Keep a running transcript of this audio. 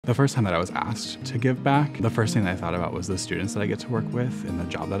The first time that I was asked to give back, the first thing that I thought about was the students that I get to work with and the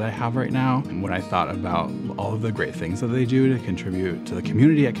job that I have right now. And when I thought about all of the great things that they do to contribute to the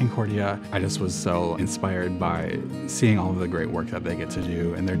community at Concordia, I just was so inspired by seeing all of the great work that they get to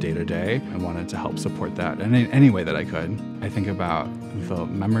do in their day-to-day and wanted to help support that in any way that I could. I think about the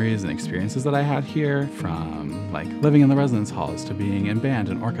memories and experiences that I had here, from like living in the residence halls to being in band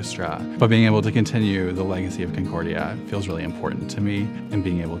and orchestra. But being able to continue the legacy of Concordia feels really important to me, and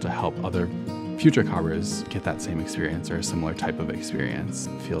being able to help other future cobbers get that same experience or a similar type of experience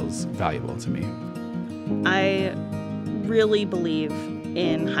feels valuable to me. I really believe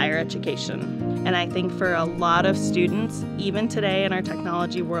in higher education. And I think for a lot of students, even today in our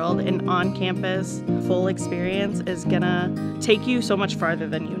technology world, an on-campus full experience is gonna take you so much farther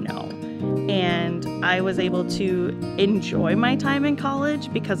than you know. And I was able to enjoy my time in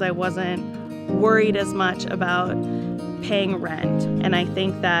college because I wasn't worried as much about paying rent. And I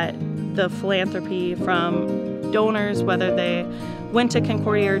think that the philanthropy from donors, whether they went to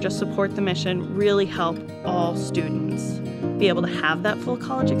Concordia or just support the mission, really help all students be able to have that full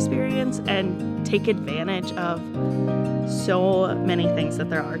college experience and take advantage of so many things that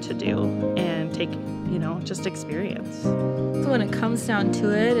there are to do and take, just experience. So when it comes down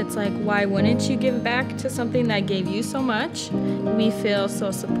to it, it's like, why wouldn't you give back to something that gave you so much? We feel so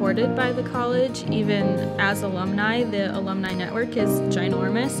supported by the college. Even as alumni, the alumni network is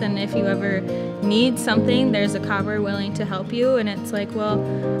ginormous, and if you ever need something, there's a cobber willing to help you, and it's like, well,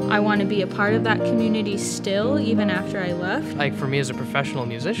 I want to be a part of that community still, even after I left. Like for me as a professional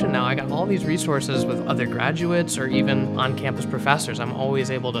musician now, I got all these resources with other graduates or even on-campus professors. I'm always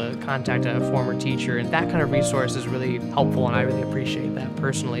able to contact a former teacher, and that kind of resource is really helpful, and I really appreciate that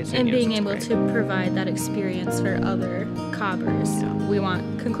personally. And being able to provide that experience for other cobbers. Yeah. We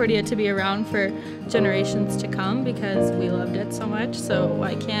want Concordia to be around for generations to come because we loved it so much, so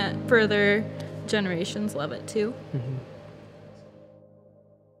why can't further generations love it too? Mm-hmm.